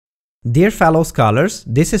Dear fellow scholars,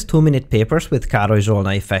 this is 2-Minute Papers with Károly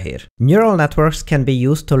Zsolnai-Fehér. Neural networks can be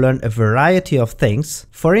used to learn a variety of things,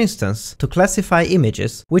 for instance, to classify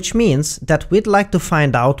images, which means that we'd like to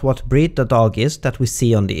find out what breed the dog is that we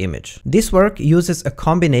see on the image. This work uses a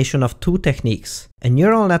combination of two techniques. A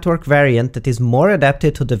neural network variant that is more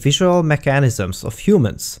adapted to the visual mechanisms of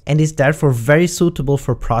humans and is therefore very suitable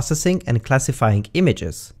for processing and classifying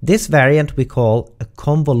images. This variant we call a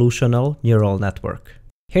convolutional neural network.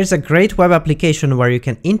 Here's a great web application where you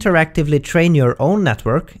can interactively train your own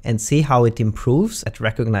network and see how it improves at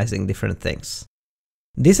recognizing different things.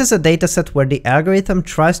 This is a dataset where the algorithm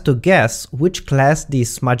tries to guess which class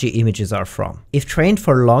these smudgy images are from. If trained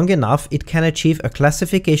for long enough, it can achieve a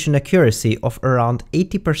classification accuracy of around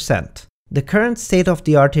 80%. The current state of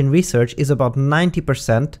the art in research is about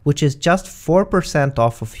 90%, which is just 4%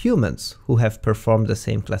 off of humans who have performed the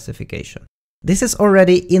same classification. This is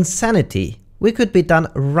already insanity. We could be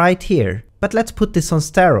done right here, but let's put this on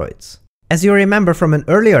steroids. As you remember from an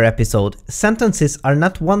earlier episode, sentences are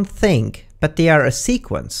not one thing, but they are a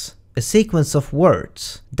sequence of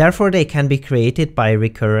words. Therefore, they can be created by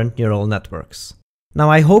recurrent neural networks.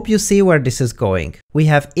 Now, I hope you see where this is going. We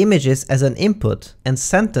have images as an input and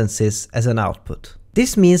sentences as an output.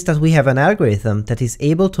 This means that we have an algorithm that is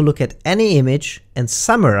able to look at any image and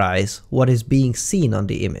summarize what is being seen on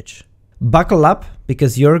the image. Buckle up,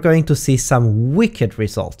 because you're going to see some wicked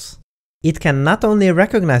results. It can not only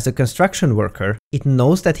recognize a construction worker, it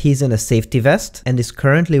knows that he's in a safety vest and is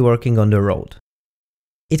currently working on the road.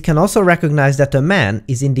 It can also recognize that a man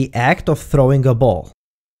is in the act of throwing a ball.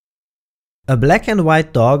 A black and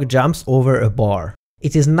white dog jumps over a bar.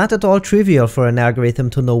 It is not at all trivial for an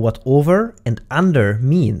algorithm to know what over and under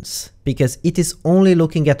means, because it is only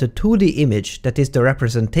looking at a 2D image that is the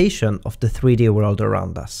representation of the 3D world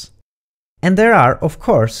around us. And there are, of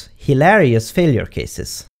course, hilarious failure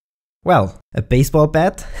cases. Well, a baseball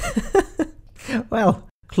bat? Well,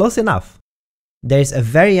 close enough. There's a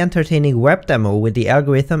very entertaining web demo with the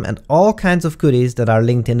algorithm and all kinds of goodies that are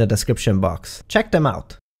linked in the description box. Check them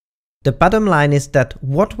out. The bottom line is that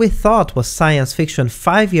what we thought was science fiction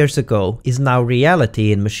 5 years ago is now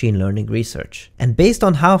reality in machine learning research. And based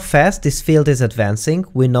on how fast this field is advancing,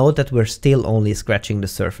 we know that we're still only scratching the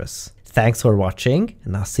surface. Thanks for watching,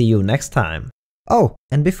 and I'll see you next time. Oh,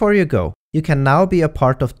 and before you go, you can now be a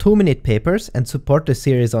part of 2-Minute Papers and support the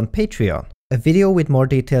series on Patreon. A video with more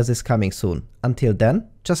details is coming soon. Until then,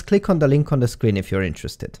 just click on the link on the screen if you're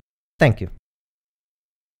interested. Thank you.